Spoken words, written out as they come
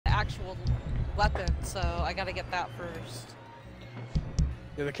actual weapon, so I gotta get that first.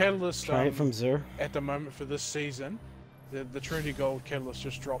 Yeah, the catalyst. Try it from Zur. At the moment for this season, the Trinity Gold catalyst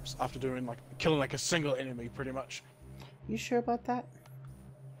just drops after doing killing like a single enemy, pretty much. You sure about that?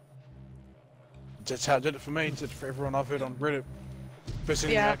 That's how it did it for me. Did it for everyone I've heard on Reddit. First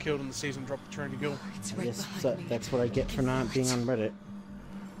enemy I killed in the season dropped the Trinity Gold. I guess that's what I get for not being on Reddit.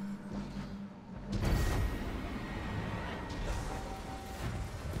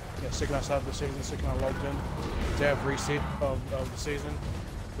 Yeah, second I started the season, second I logged in. Day of reset of the season.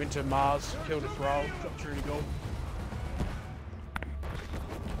 Went to Mars, killed a Thrall, dropped Trinity Gold.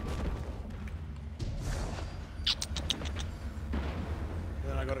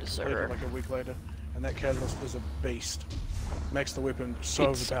 Then I got it completed like a week later, and that catalyst is a beast. Makes the weapon so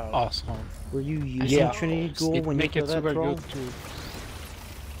overpowered. Awesome. Were you using Trinity Gold when you killed that Thrall?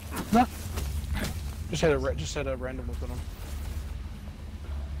 No. Just had a random weapon on.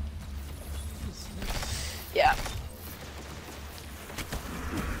 Yeah.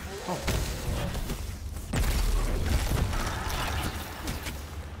 Oh.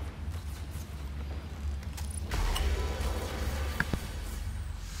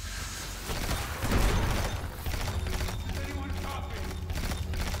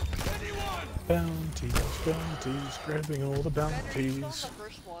 Bounties, grabbing all the bounties.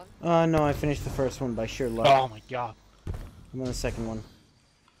 No, I finished the first one by sheer luck. Oh my god. I'm on the second one.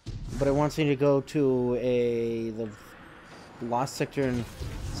 But it wants me to go to the Lost Sector in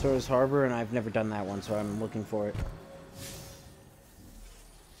Sora's Harbor, and I've never done that one, so I'm looking for it.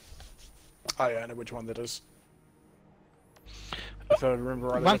 Oh yeah, I know which one that is. If I remember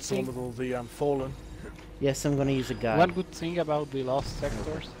right, that's the one with all the Fallen. Yes, I'm gonna use a guide. One good thing about the Lost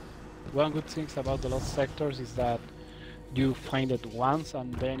Sectors. One good thing about the Lost Sectors is that you find it once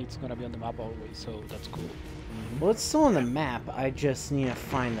and then it's gonna be on the map always, so that's cool. Well, it's still on the map, I just need to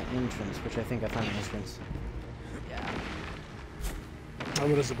find the entrance, which I think I found the entrance. Yeah. Oh,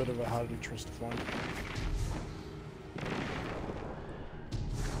 it is a bit of a hard entrance to find.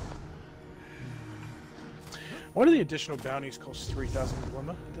 Why do the additional bounties cost 3,000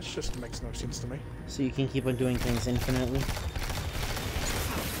 glimmer? This just makes no sense to me. So you can keep on doing things infinitely?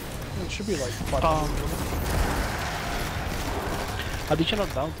 It should be like 5,000 Additional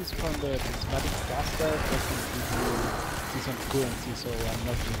bounties from the prismatic caster doesn't give you decent currency, so I'm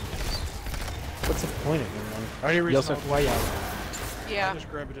not doing this. What's the point of it then? Only reason Just FYI. Yeah. I just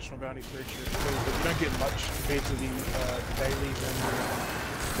grab additional bounties for each year because you don't get much compared to the dailies and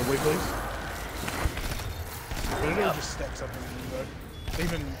the weeklies. But it all just stacks up in the end though.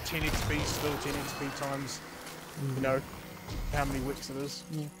 Even 10 XP, still 10 XP times, you know, how many weeks it is.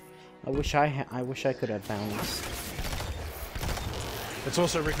 Yeah. I wish I could have bounties. It's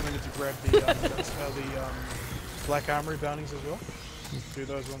also recommended to grab the Black Armory bounties as well. Do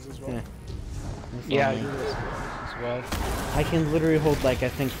those ones as well. Yeah, Yeah, you as well. I can literally hold like I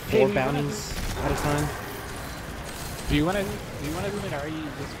think 4 bounties at a time. Do you wanna do Minari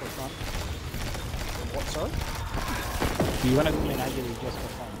just for fun? What, sorry? Do you wanna do Minari just for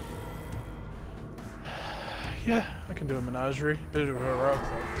fun? Yeah, I can do a menagerie. Bit of a heroic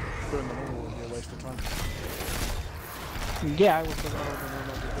though. Doing the normal would be a waste of time. Yeah, I was talking about the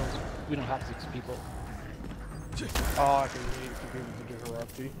normal because we don't have 6 people. Oh, I can need people to do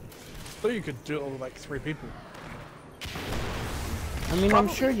heroic. Thought you could do it with like 3 people. I mean, I'm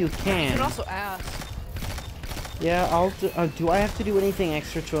sure you You can. can also ask. Yeah, I'll do. Do I have to do anything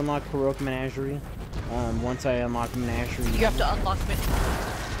extra to unlock Heroic Menagerie? Once I unlock Menagerie. You have to unlock it.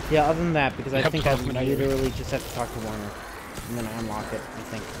 Yeah, other than that, because I think I Menagerie. literally just have to talk to Warner, and then I unlock it. I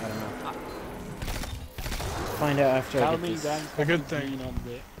think. I don't know. Find out after I get this. A good thing.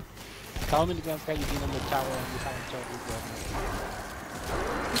 How many guns have you been on the tower and you haven't tried with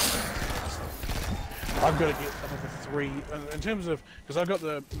I've got to get another 3 in terms of because I've got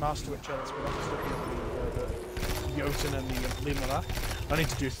the Master Witch Chalice, but I'm just looking at the Jotun and the Lemura. I need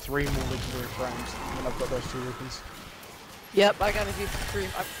to do 3 more legendary frames, and then I've got those 2 weapons. Yep, I gotta do 3.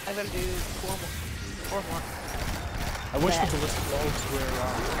 I gotta do 4 more. I wish the ballistic logs were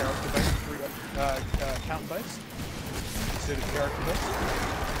character based, count based instead of character based.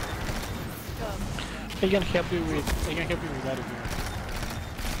 I can help you with that if you want.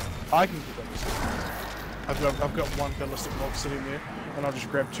 I can do that. I've got 1 ballistic log sitting there, and I'll just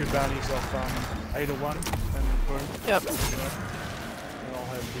grab 2 bounties off Ada 1 and boom. Yep. You know, and I'll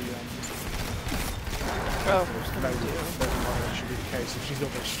have the Oh, maybe that should be the case if she's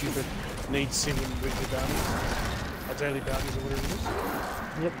not that stupid. Needs 7 weekly bounties, or daily bounties, or whatever it is.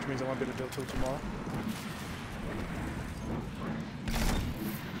 Yep. Which means I won't be able to do it till tomorrow.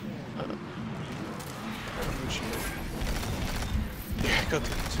 Yeah, got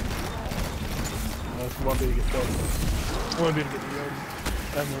to. I won't be able to get that. I won't be able to get the Odin.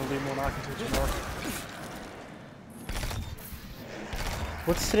 And then leave one arc until tomorrow.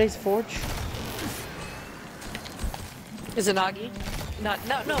 What's today's forge? Is it Nagi? No,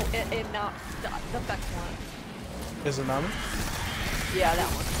 the Vex one. Is it Nami? Yeah, that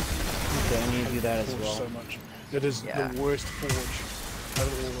one. Okay, I need to do that as Forge well. so much. It is Yeah. the worst forge out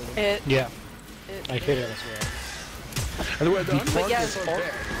of all of them. Yeah, I it hate it as well. And the way the But yeah, is so bad,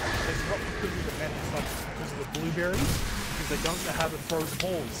 it's not because of the map, it's like because of the blueberries, because they don't know how to throw the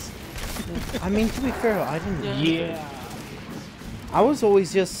balls. I mean, to be fair, I didn't. Yeah. I was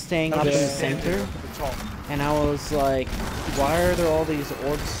always just staying up in the Just stand there center, at the top. and I was like, why are there all these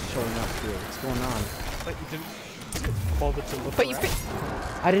orbs showing up here? What's going on? Like you didn't bother to look But you around.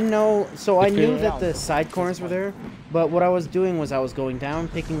 I didn't know, so I You knew figure it that out. the side corners were there, but what I was doing was I was going down,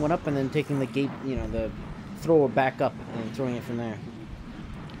 picking one up, and then taking the gate, you know, the thrower back up, and throwing it from there.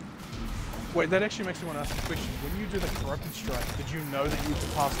 Wait, that actually makes me want to ask a question. When you do the corrupted strike, did you know that you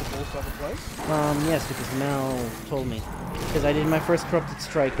could pass the ball to other players? Yes, because Mel told me. Because I did my first corrupted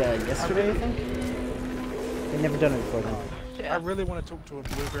strike yesterday, I think. I'd never done it before then. I really want to talk to a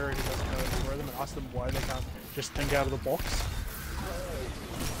blueberry who doesn't know how to throw them and ask them why they can't just think out of the box.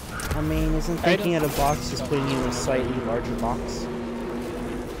 I mean, isn't thinking out of the box just putting you in a slightly larger box?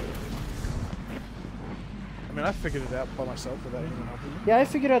 I mean, I figured it out by myself without anyone helping me. Yeah, I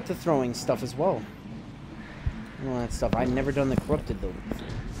figured out the throwing stuff as well. And all that stuff. I'd never done the corrupted though.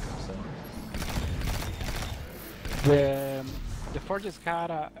 So. The forges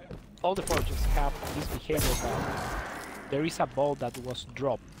had all the forges have this behavior that there is a ball that was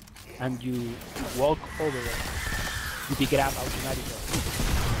dropped and you walk over it, you pick it up automatically.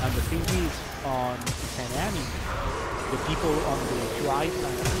 And the thing is, on Tanami, the people on the two islands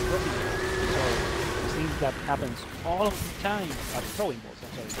are dropping it. So the thing that happens all of the time are throwing balls,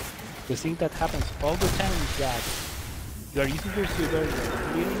 I'm sorry. The thing that happens all the time is that you are using your super,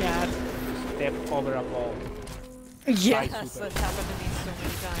 you're clearing out, you step over a ball. Yes, super. that's happened to me so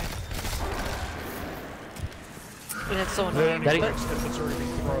many times. And it's so They annoying. only But fix if it's already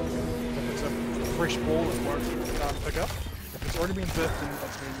been thrown. If it's a fresh ball that won't pick up. If it's already been biffed and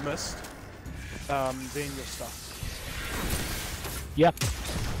it's been missed, then you're stuck. Yep,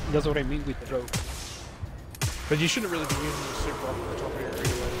 that's what I mean with throw. But you shouldn't really be using the super up at the top area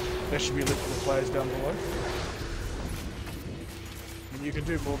anyway. That should be left for the players down below. I mean, you can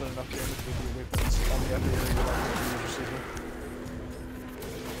do more than enough damage with your weapons on the upper area without having to use your super.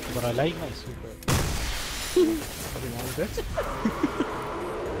 But I like my super. Nothing wrong with that.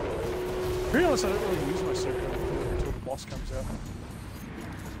 To be honest, I don't really use my super until the boss comes out.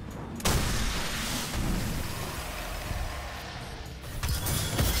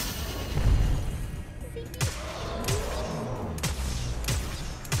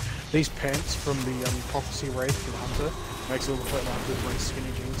 These pants from the Prophecy Raid from Hunter makes it look like Hunter's wearing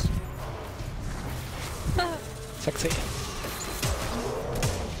skinny jeans. Sexy.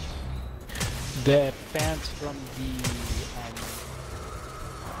 The pants from the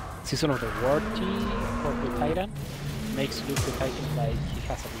Season of the War team for the Titan makes look the Titan like he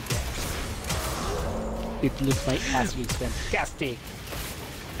has a big ass. It looks like ass looks fantastic.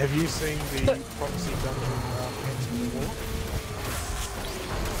 Have you seen the Prophecy Dungeon pants from the war?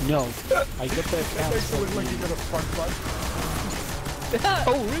 No, I get the It pants makes it from look like you the... got a front butt.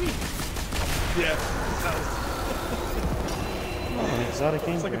 Oh really? Yeah, Oh, an exotic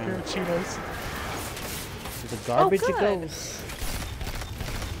it's like a pair engram. of Cheetos. The garbage it good. goes.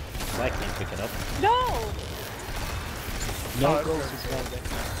 I can't pick it up. no! No Oh, ghost okay. is bad there.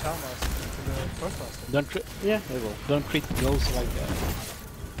 Tell us to the Ghostmaster. Yeah, they will. Don't treat ghosts like that.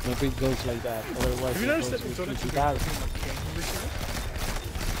 Don't treat ghosts like that. Otherwise, Have you the noticed that ghosts we will don't treat actually you get bad. like camping recently?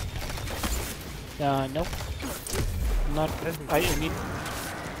 Nope. Not. I mean.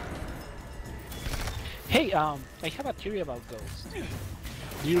 Hey, I have a theory about ghosts.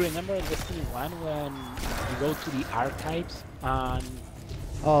 Do you remember in Destiny 1 when you go to the archives and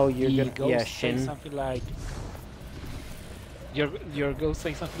Oh, you're the gonna. ghost Yeah, says Shin. something like your ghost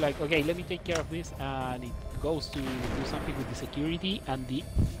saying something like, okay, let me take care of this, and it goes to do something with the security, and the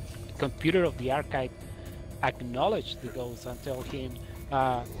computer of the archive acknowledge the ghost and tell him,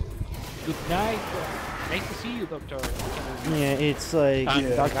 good night, nice to see you, Doctor. Yeah, it's like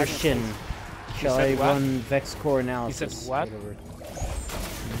And Dr. Dragon Shin. Shall said I what? run Vex core analysis? what? Whatever.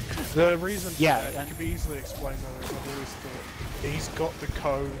 The reason for Yeah, that and- can be easily explained though, is I've always thought he's got the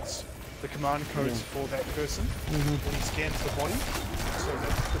codes, the command codes for that person when he scans the body. So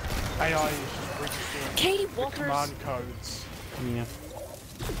the AI is just registering Katie the Walters! command codes. Yeah.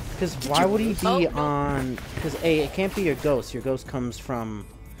 Because why would he be Oh, no. on? Because A, it can't be your ghost. Your ghost comes from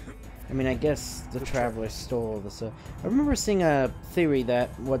I mean, I guess the Traveler stole the stuff. I remember seeing a theory that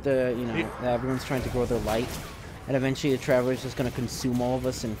that everyone's trying to grow their light, and eventually the Traveler's just gonna consume all of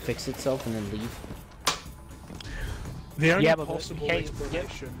us and fix itself and then leave. The only Yeah, but possible hey,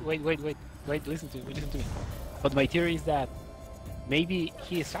 explanation. wait, listen to me. But my theory is that maybe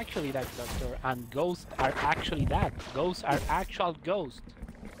he is actually that doctor, and ghosts are actually that. Ghosts are actual ghosts.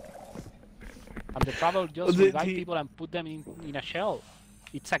 And the Traveler just revive people and put them in a shell.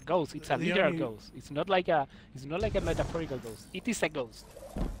 It's a ghost. It's a literal ghost. It's not like a metaphorical ghost. It is a ghost.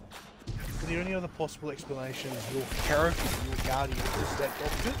 The only other possible explanation is your character, your guardian, is that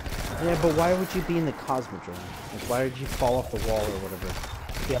doctor. Yeah, but why would you be in the Cosmodrome? Like, why did you fall off the wall or whatever?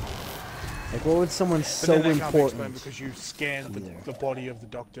 Yep. Like, what would someone so Can't be important? explained because you scanned the body of the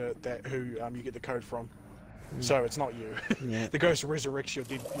doctor who you get the code from. So it's not you. Yeah. The ghost resurrects your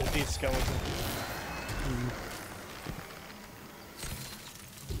dead skeleton.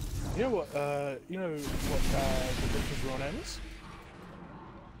 You know what? The doctor's real name is?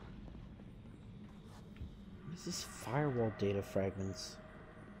 What is this firewall data fragments?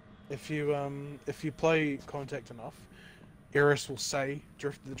 If you play Contact enough, Eris will say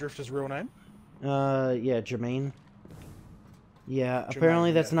the Drifter's real name. Yeah, Jermaine. Yeah,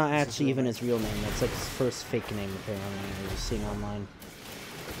 apparently that's not his actually real even name. his real name. That's like his first fake name, apparently, I was seeing online.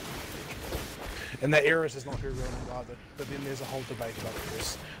 And that Eris is not her real name either. But then there's a whole debate about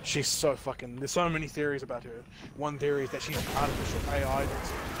Eris. She's so fucking... There's so many theories about her. One theory is that she's an artificial AI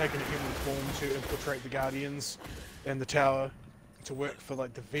that's taken a human form to infiltrate the Guardians and the Tower to work for,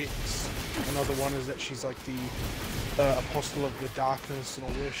 like, the Vets. Another one is that she's, like, the apostle of the darkness and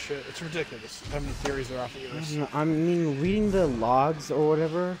all this shit. It's ridiculous how many theories there are for Eris. I mean, reading the logs or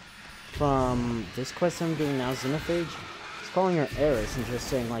whatever from this quest I'm doing now, Xenophage, it's calling her Eris and just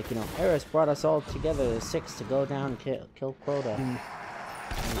saying, like, Eris brought us all together, the 6, to go down and kill Crota. And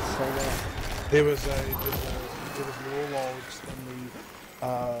so, There was lore logs in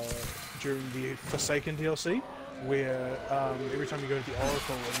the during the Forsaken DLC where every time you go to the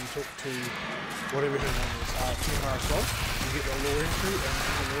Oracle and you talk to whatever her name is, Marisol, you get the lore entry, and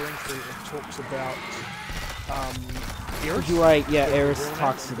in the lore entry it talks about Eris. you're right, yeah, the Eris real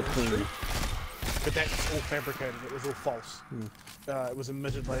talks to name the in Queen. history. But that's all fabricated. It was all false. It was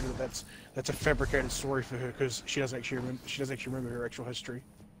admitted later that that's a fabricated story for her because she doesn't actually remember her actual history.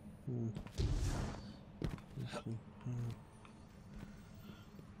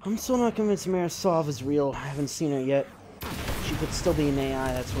 I'm still not convinced Marisol is real. I haven't seen her yet. She could still be an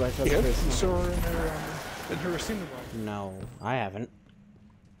AI, that's what I thought. Yeah, the you first saw time. her in her ascendant role. No, I haven't.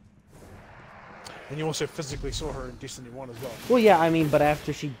 And you also physically saw her in Destiny 1 as well. Well, yeah, I mean, but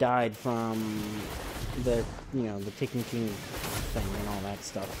after she died from the, the Taken King thing and all that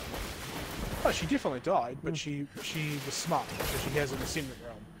stuff. Oh, she definitely died, but she was smart, so she has an ascendant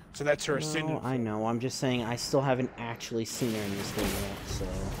realm. So that's her ascendant. No, I know. I'm just saying I still haven't actually seen her in this game yet, so...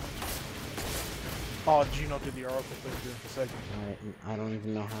 Oh, did you not do the Oracle thing during Forsaken? I don't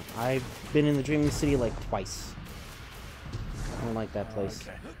even know how... I've been in the Dreaming City like twice. I don't like that place.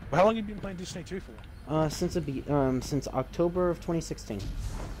 Okay. Well, how long have you been playing Destiny 2 for? Since October of 2016.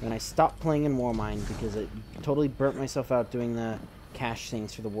 And I stopped playing in Warmind because it totally burnt myself out doing the cash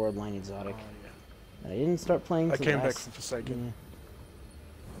things for the Worldline Exotic. I didn't start playing I till came back last... from Forsaken.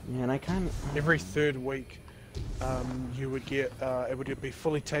 Yeah, and I kind of... Every third week, you would get it would be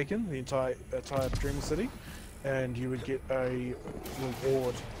fully taken, the entire Dreaming City, and you would get a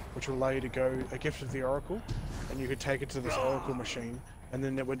reward which will allow you to go a gift of the Oracle, and you could take it to this Oracle machine, and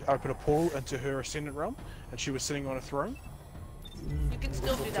then it would open a portal into her ascendant realm, and she was sitting on a throne. You can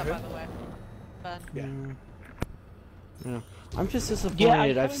still do that, by the way. But Yeah. Yeah. I'm just disappointed. Yeah,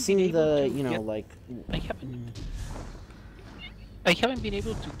 I've haven't seen been the, able to get- like... I haven't been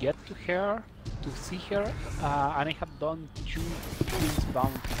able to get to her, to see her, and I have done 2 Queen's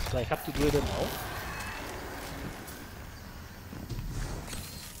bounties, so I have to do them all.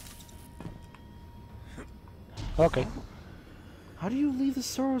 Okay. How do you leave the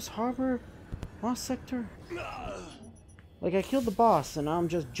Soros Harbor Lost Sector? Like, I killed the boss, and now I'm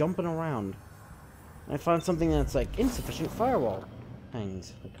just jumping around. I found something that's, like, insufficient firewall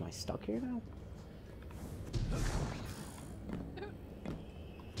things. Like, am I stuck here now?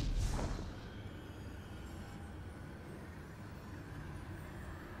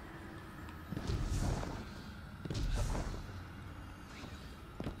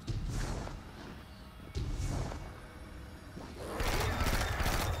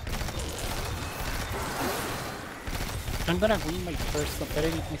 I'm gonna win my first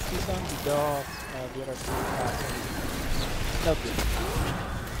competitive this season because the other two have not good.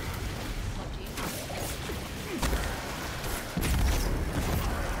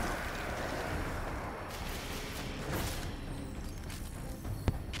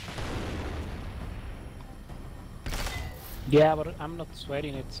 Yeah, but I'm not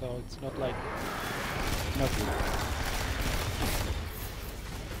sweating it, so it's not like nothing.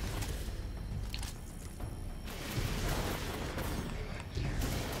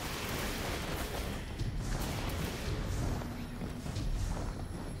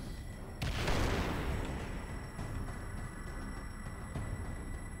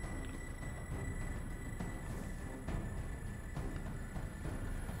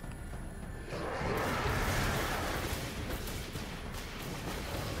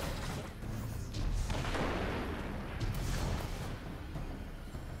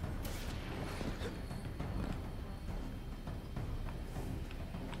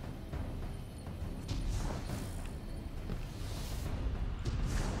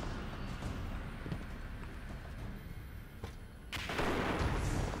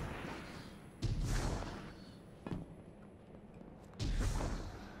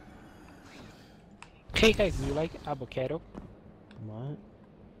 Hey guys, do you like avocado? What?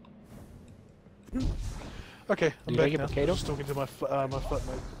 Okay, Do I'm you back like now. avocado? I'm just talking to my my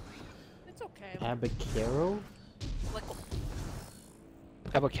flatmate. It's okay. Abacaro? Like,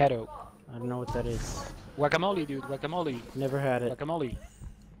 Avocado. I don't know what that is. Guacamole, dude, guacamole. Never had it. Guacamole.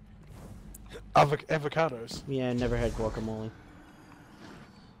 Avocados. Yeah, never had guacamole.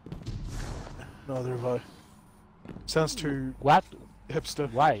 Neither have I. Sounds too What?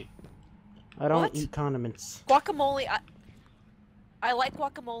 hipster. Why? I don't What? eat condiments. guacamole, I like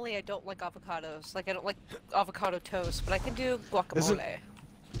guacamole, I don't like avocados. Like, I don't like avocado toast, but I can do guacamole.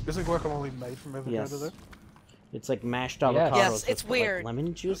 Isn't guacamole made from avocado Yes. though? It's like mashed Yes. avocados Yes, with it's like, weird.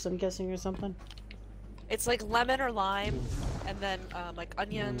 lemon juice, I'm guessing, or something. It's like lemon or lime, and then, like,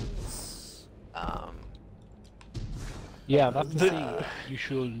 onions, Yeah, that's the The- thing. You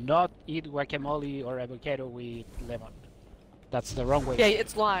should not eat guacamole or avocado with lemon. That's the wrong way. yeah,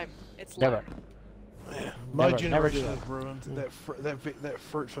 it's lime. It's lime. Never. My Never do generation that. has ruined that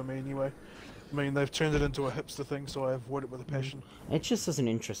fruit for me anyway. I mean, they've turned it into a hipster thing, so I avoid it with a passion. It just doesn't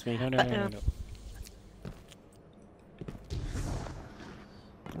interest me. No, no, no, no, no.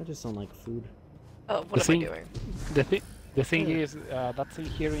 I just don't like food. Oh, The what am thing- I doing? The thing is, that thing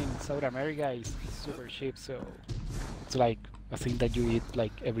here in South America is super cheap, so it's like a thing that you eat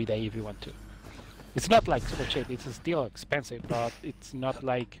like every day if you want to. It's not like super cheap. It's still expensive, but it's not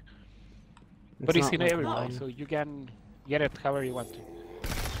like. But it's not in like every wine. place, so you can get it however you want to.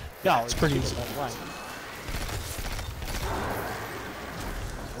 No, it's pretty cheaper easy. than wine.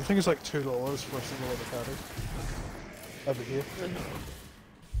 I think it's like $2 for a single avocado. Over here.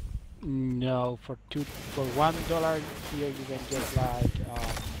 No, for $1 here you can get like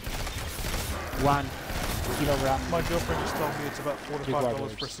 1 kilogram. My girlfriend just told me it's about $4 to Two $5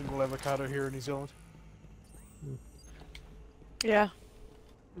 dollars. for a single avocado here in New Zealand. Yeah.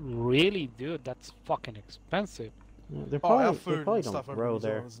 Really, dude, that's fucking expensive. Yeah, they're Oh, probably, our they food probably and don't stuff over grow New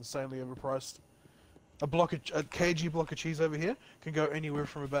there. Zealand is insanely overpriced. A kg block of cheese over here can go anywhere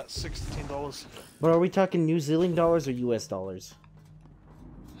from about $6 to $10 But are we talking New Zealand dollars or US dollars?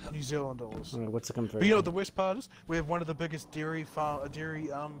 New Zealand dollars. Alright, what's the conversion? But you know what the worst part is? We have one of the biggest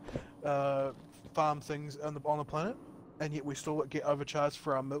farm things on the planet, and yet we still get overcharged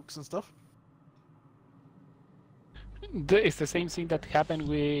for our milks and stuff. It's the same thing that happened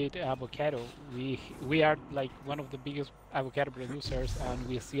with avocado. We are like one of the biggest avocado producers, and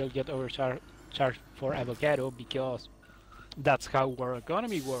we still get overcharged for avocado because that's how our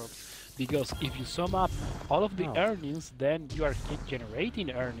economy works. Because if you sum up all of the Oh. earnings, then you are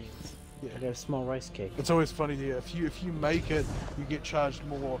generating earnings. I got a small rice cake. It's always funny, yeah. If you make it, you get charged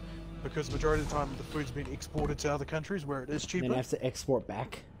more because the majority of the time the food's been exported to other countries where it is Then cheaper. you have to export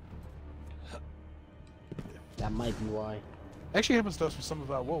back. That might be why. Actually happens to us with some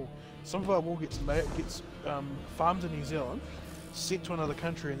of our wool. Some of our wool gets farmed in New Zealand, sent to another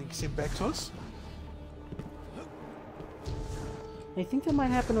country, and then sent back to us. I think that might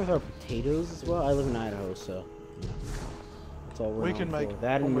happen with our potatoes as well. I live in Idaho, so you know, that's all we're We known can make for.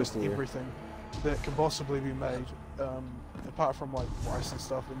 That and almost nuclear. everything that can possibly be made, apart from like rice and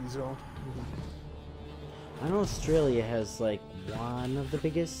stuff in New Zealand. I know Australia has like one of the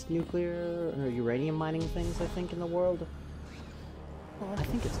biggest nuclear or uranium mining things I think in the world. I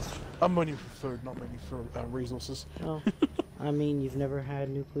think it's Australia. I'm mining for food, not mining for resources. Oh, I mean, you've never had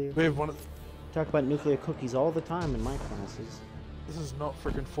nuclear. We have one of. Talk about nuclear cookies all the time in my classes. This is not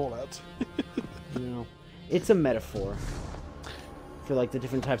freaking Fallout. You know, it's a metaphor for like the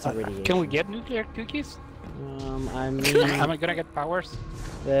different types of radiation. Can we get nuclear cookies? I mean, Am I gonna get powers?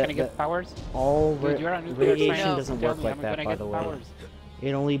 Can I get powers? all Dude, you're a nuclear radiation scientist. doesn't Tell work me, like am I that, gonna by get the way. powers?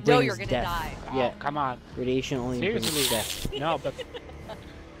 It only brings No, you're gonna death. die. Oh, Yeah, come on. radiation only brings Seriously? death. No,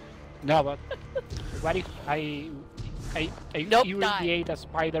 but what if Nope, you die. irradiate a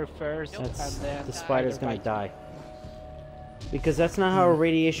spider first, Nope. That's, and then the spider's gonna bites die. Because that's not how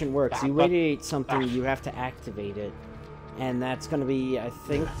irradiation works. You But- radiate something, you have to activate it. And that's gonna be, I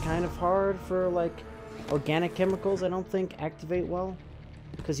think, kind of hard for, like, organic chemicals, I don't think, activate well.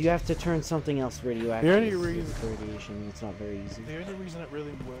 Because you have to turn something else radioactive. The only with reason- radiation, it's not very easy. The only reason it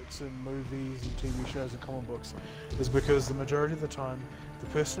really works in movies and TV shows and comic books is because the majority of the time, the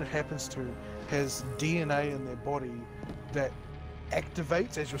person it happens to has DNA in their body that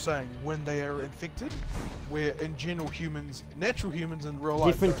activates, as you're saying, when they are infected. Where in general humans, natural humans in real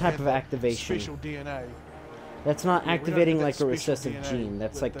life, Different don't type have of that activation. special DNA. That's not Yeah, we don't activating have like that a special recessive DNA gene.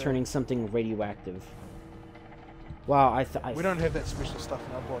 That's with like the- turning something radioactive. Wow, We don't have that special stuff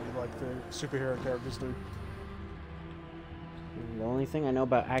in our body like the superhero characters do. The only thing I know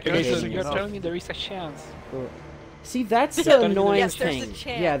about Okay, activating so you're enough. telling me there is a chance. See, that's You're the telling me annoying Yes, there's a thing.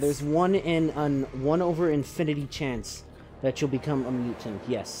 chance. Yeah, there's one over infinity chance that you'll become a mutant.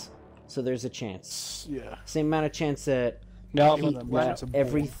 Yes, so there's a chance. Yeah. Same amount of chance that, No, Even but the one, mutants are born.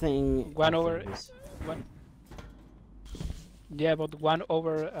 everything. One I over- think it is. one. Yeah, but 1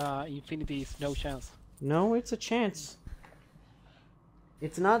 over infinity is no chance. No, it's a chance.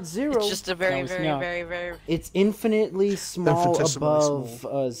 It's not zero. It's just a very, No, it's very, not. very, very. It's infinitely small Infinitesimally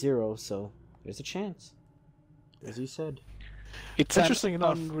above zero, so there's a chance. As you said. It's Interesting an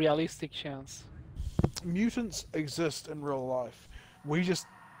enough. unrealistic chance. Mutants exist in real life. We just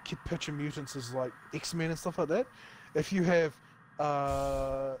picture mutants as like X-Men and stuff like that. If you have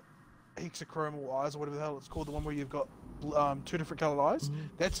hexachromal eyes or whatever the hell it's called, the one where you've got two different colored eyes,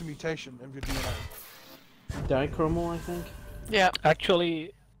 that's a mutation of your DNA. Dichromal, I think. Yeah.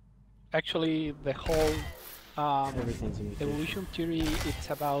 Actually, the whole Everything's a mutation. evolution theory it's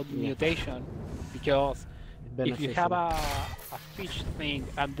about Yeah. mutation, because if you have Beneficial. a fish thing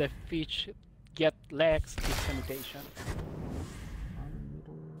and the fish get legs, it's a mutation.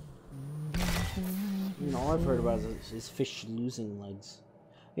 You know, all I've heard about is fish losing legs.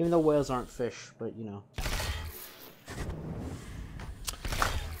 Even though whales aren't fish, but you know.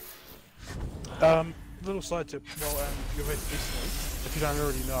 Little side tip. Well, you're listening. If you don't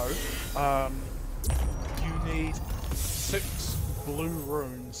already know, you need 6 blue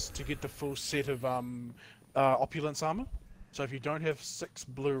runes to get the full set of opulence armor. So if you don't have 6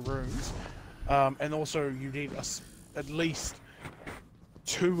 blue runes, and also you need at least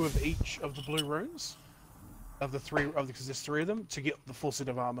 2 of each of the blue runes of the 3 because there's 3 of them to get the full set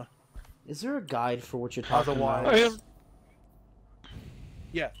of armor. Is there a guide for what you're talking Otherwise, about?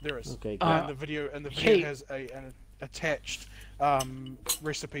 yeah, there is. Okay, And good. the video hey. has an attached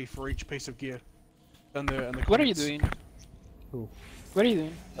recipe for each piece of gear. In the What are you comments. doing? Who? What are you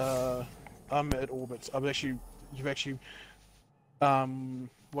doing? I'm at orbits. You've actually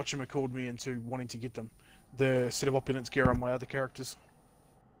whatchamacalled me into wanting to get them. The set of opulence gear on my other characters.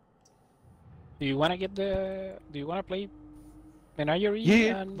 Do you wanna get the? Do you wanna play Menagerie?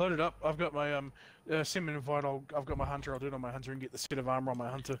 Yeah, and... load it up. I've got my send me an invite. I've got my hunter. I'll do it on my hunter and get the set of armor on my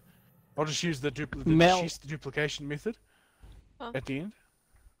hunter. I'll just use the Mel- duplication method Oh. at the end.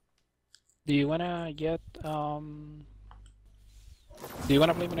 Do you wanna get Do you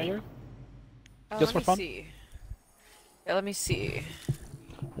wanna play Menagerie? Just let for me fun? see. Yeah, let me see.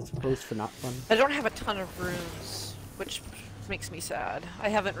 As opposed for not fun. I don't have a ton of runes, which makes me sad. I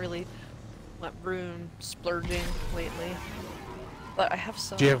haven't really went rune splurging lately, but I have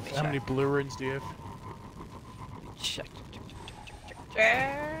some. Do you Let have me how many check. blue runes do you have? Check.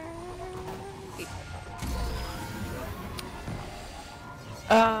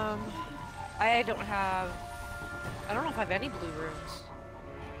 I don't have. I don't know if I have any blue runes.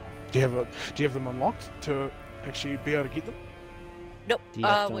 Do you have them unlocked to actually be able to get them? Nope. Do you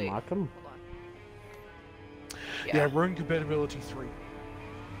have to Wait. unlock them? Hold on. Yeah, rune compatibility 3.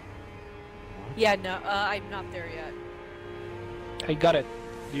 Yeah, no, I'm not there yet. I got it.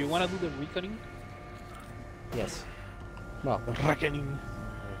 Do you wanna do the reckoning? Yes. Well, Reckoning.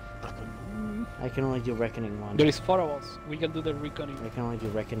 I can only do Reckoning 1. There is 4 of us. We can do the reckoning. I can only do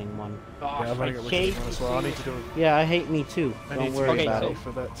Reckoning 1. Oh, Yeah, I've only got hate reckoning one as well. I need to do it. Yeah, I hate me too. I Don't need worry to about so- it.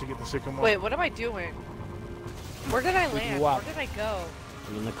 for that to get the second one. Wait, what am I doing? Where did I land? what? Where did I go?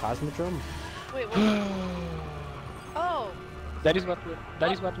 Are you in the Cosmodrome? Wait, what? Oh, That is what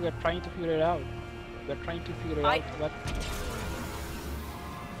we are trying to figure it out. We're trying to figure I- out what.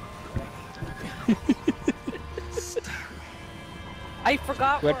 I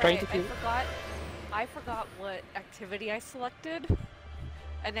forgot. We're Where trying I to figure- I forgot what activity I selected,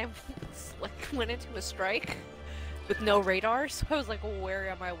 and then like went into a strike with no radar. So I was like, well, where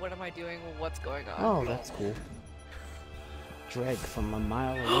am I? What am I doing? What's going on? Oh, that's cool. Dreg from a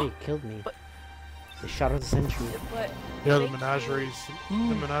mile away killed me. But- The shot of the century. But Yeah, the they do- menageries. The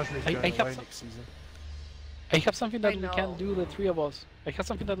menageries I going have away some- next season. I have something that I we know. can do, the three of us. I have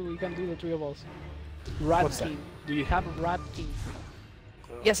something that we can do, the three of us. Rat What's that? King. Do you have Rat King?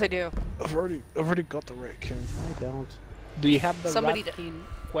 Yes, I do. I've already got the Rat King. I don't. Do you have the Somebody Rat King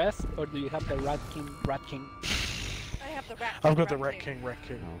quest, or do you have the Rat King? I have the rat. I've got the Rat King. No.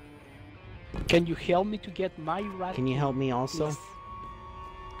 Can you help me to get my Rat Can you King, help me also? please?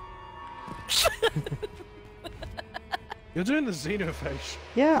 You're doing the Xenophage.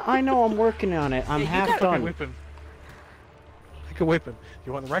 Yeah, I know. I'm working on it. I'm Yeah, you half got- Pick a done. weapon. Pick a weapon.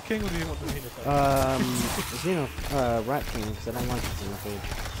 You want the Rat King or do you want the Xenophage? Rat King, because I don't like the Xenophage.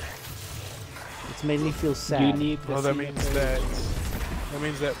 It's made me feel sad. You need the Well, that means that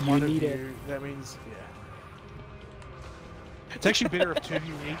You one of need you. it. That means yeah. It's actually better if two of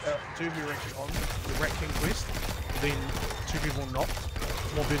you are actually on the Rat King quest than two people not.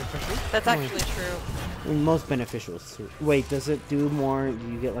 More beneficial. That's actually true. Most beneficial. Wait, does it do more?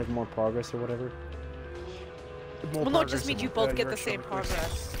 You get like more progress or whatever? More Well, no, it progress just means than you both get your the same actual quest.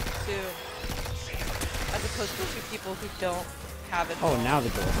 progress too, as opposed to two people who don't have it. Oh, now the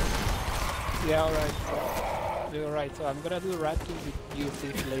door. Yeah, alright. You're right, so I'm gonna do Rat King with you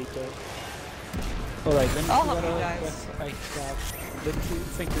please later. Alright, let me see I'll what help you other guys. quests I have. Let me see,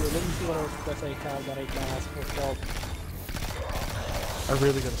 thank you, let me see what other quests I have that I can ask for help. I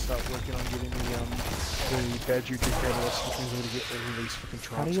really gotta start working on getting the bad juju catalyst, which means I'm gonna get all these fucking How do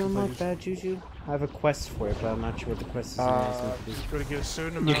tribes you unlock completed. bad juju? I have a quest for it, but I'm not sure what the quest is gonna ask me to do. You've got to get a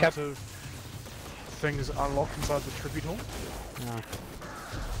certain You amount have- of things unlocked inside the tribute hall. No,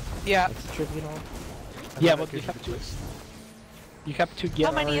 Yeah. it's a tribute hall. and Yeah, then but that you gives have the to- quest. You have to get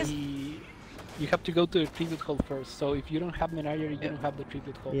How many is- You have to go to the tribute hall first, so if you don't have Menagerie, you Yeah. don't have the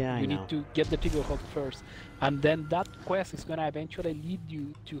tribute hall. Yeah, I you know. need to get the tribute hall first. And then that quest is gonna eventually lead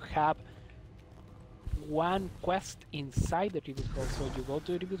you to have one quest inside the tribute hall. So you go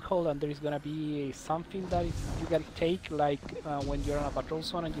to the tribute hall and there is gonna be something that you can take, like when you're on a patrol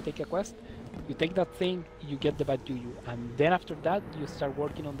zone and you take a quest, you take that thing, you get the bad juju, and then after that you start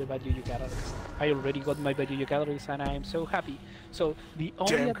working on the bad juju catalyst. I already got my bad juju catalyst and I am so happy. So the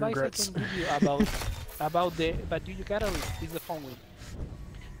only Damn, advice congrats. I can give you about the bad juju catalyst is the following.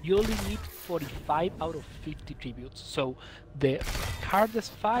 You only need 45 out of 50 tributes, so the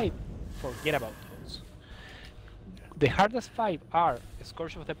hardest 5, forget about those. The hardest 5 are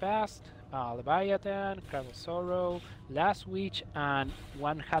Scourge of the Past, Leviathan, Crown of Sorrow, Last Witch, and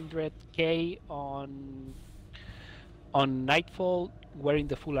 100k on Nightfall wearing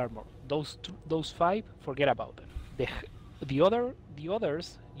the full armor. Those 5, forget about them. The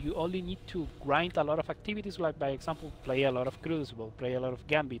others, you only need to grind a lot of activities, like by example, play a lot of Crucible, play a lot of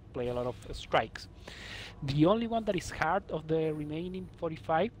Gambit, play a lot of Strikes. The only one that is hard of the remaining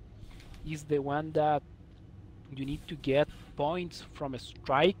 45 is the one that you need to get points from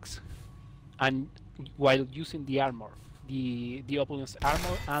Strikes and while using the armor, the opponent's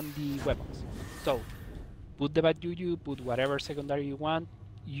armor and the weapons. So put the bad juju, put whatever secondary you want,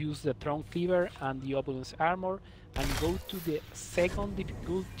 use the Throne Cleaver and the opponent's armor, and go to the second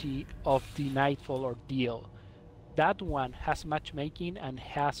difficulty of the Nightfall Ordeal. That one has matchmaking and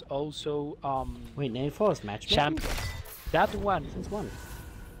has also Wait, Nightfall is matchmaking? champions. That one, Since when?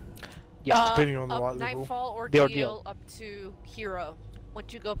 yeah, Depending on the up light level. Nightfall or The Deal ordeal. up to Hero.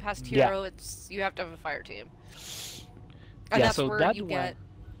 Once you go past Yeah. Hero, you have to have a fire team. And Yeah, that's so where that you one- get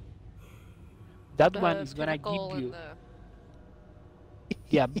that the one is gonna pinnacle give and you. the...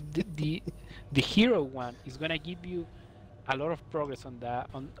 Yeah, the hero one is gonna give you a lot of progress on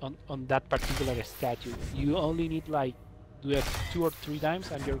that particular statue. You only need like do it 2 or 3 times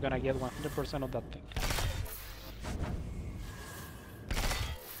and you're gonna get 100% of that thing.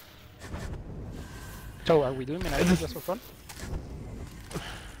 So are we doing Menagerie just for fun?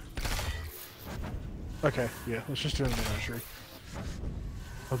 Okay, yeah, let's just do the menagerie.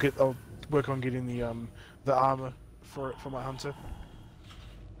 I'll work on getting the armor for my hunter.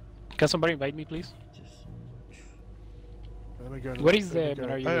 Can somebody invite me, please? Just... Let me go. What is let me the go.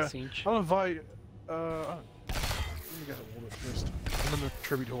 Menagerie Siege? I'll invite. Let me go to orbit first. I'm in the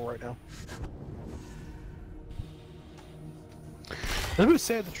tribute hall right now. It's a bit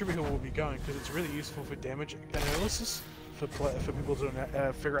sad the tribute hall will be going because it's really useful for damage analysis for people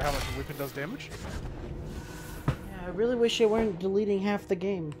to figure out how much a weapon does damage. Yeah, I really wish they weren't deleting half the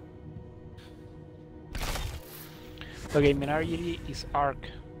game. Okay, Menagerie is Arc.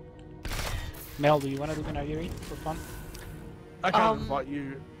 Mel, do you wanna do Menagerie for fun? I can't invite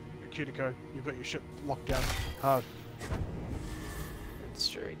you, Cutico. You've got your ship locked down hard. It's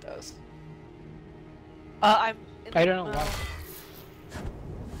true, he does. I'm... I don't know why.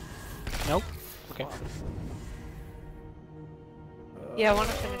 Nope. Okay. Yeah, I want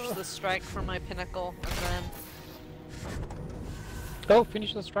to finish the strike for my pinnacle, and then Oh,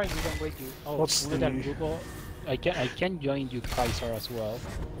 finish the strike. We don't wait you. Oh, What's only that the- Google. I can join you, Kaiser, as well.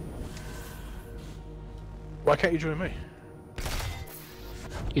 Why can't you join me?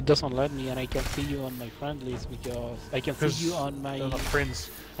 It doesn't let me, and I can see you on my friend list because I can see you on my. They're not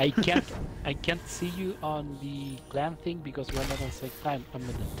friends. I can't see you on the clan thing because we're not on the same time. I'm in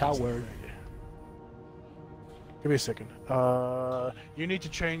the tower. Give me a second. You need to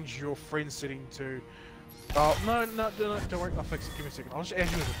change your friend setting to. Oh no, don't worry. I'll fix it. Give me a second. I'll just add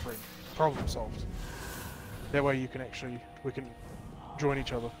you as a friend. Problem solved. That way you can we can join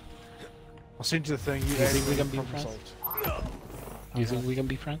each other. I'll send you the thing. You Do you add think we me, can be problem friends? solved. Do you think we can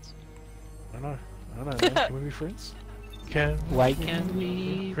be friends? I don't know. Man. Can we be friends? Can Why can't we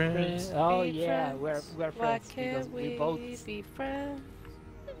be friends? friends? Oh be yeah, friends. we're Why friends because can't we we both be friends?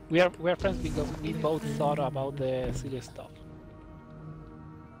 we're friends because we both thought about the silly stuff.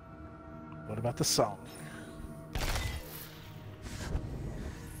 What about the song?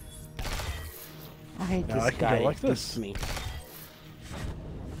 I hate Now this I can go guy. like It this. beats me.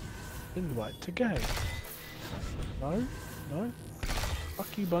 Invite to game. No? No?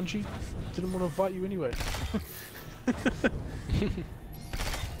 Fuck you, Bungie. Didn't want to invite you anyway.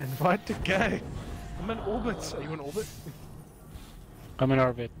 Invite to game. I'm in orbit. Are you in orbit? I'm in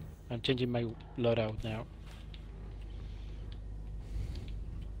orbit. I'm changing my loadout now.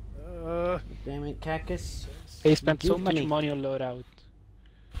 Damn it, Cactus. I spent so Duped much me. money on loadout.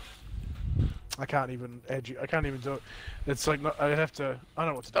 I can't even add you. I can't even do it. It's like I have to. I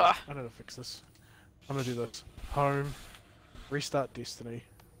know what to do. Ugh. I know how to fix this. I'm gonna do this. Home. Restart Destiny.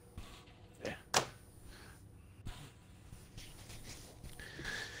 Yeah.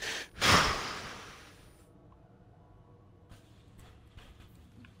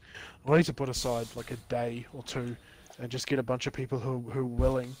 I need to put aside like a day or two and just get a bunch of people who are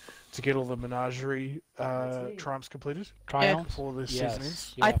willing to get all the menagerie triumphs completed Trials? before the Yes. season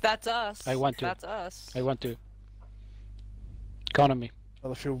ends. Yeah. That's us. I want to. That's us. I want to. Economy.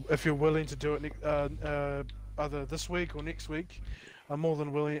 Well, if you're willing to do it either this week or next week, I'm more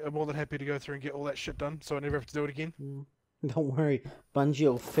than happy to go through and get all that shit done, so I never have to do it again. Don't worry, Bungie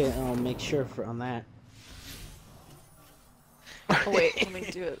will fit. I'll make sure on that. Oh, wait, let me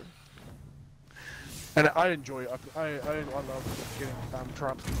do it. And I enjoy it. I love getting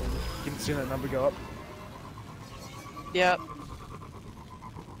triumphs completed. You can see that number go up. Yep.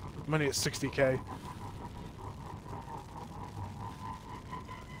 I'm only at 60k.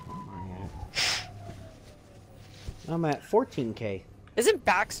 I'm at 14k. Isn't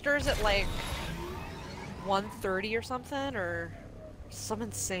Baxter's at like 130 or something, or some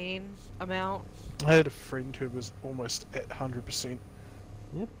insane amount? I had a friend who was almost at 100%.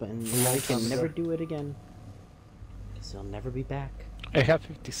 Yep, and A long I can time never ago. do it again. Because I'll never be back. I have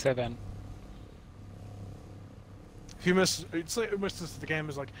 57. If you miss, it's like almost as the game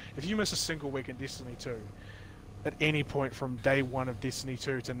is like, if you miss a single week in Destiny 2, at any point from day one of Destiny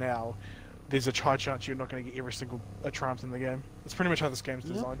 2 to now, there's a high chance you're not going to get every single triumph in the game. That's pretty much how this game's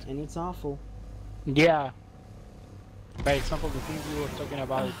Yep, designed. and it's awful. Yeah. For example, the thing we were talking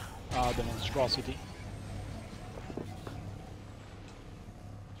about, the monstrosity.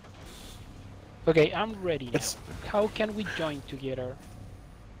 Okay, I'm ready now. It's- How can we join together?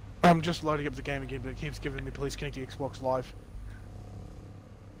 I'm just loading up the game again, but it keeps giving me please connect to Xbox Live.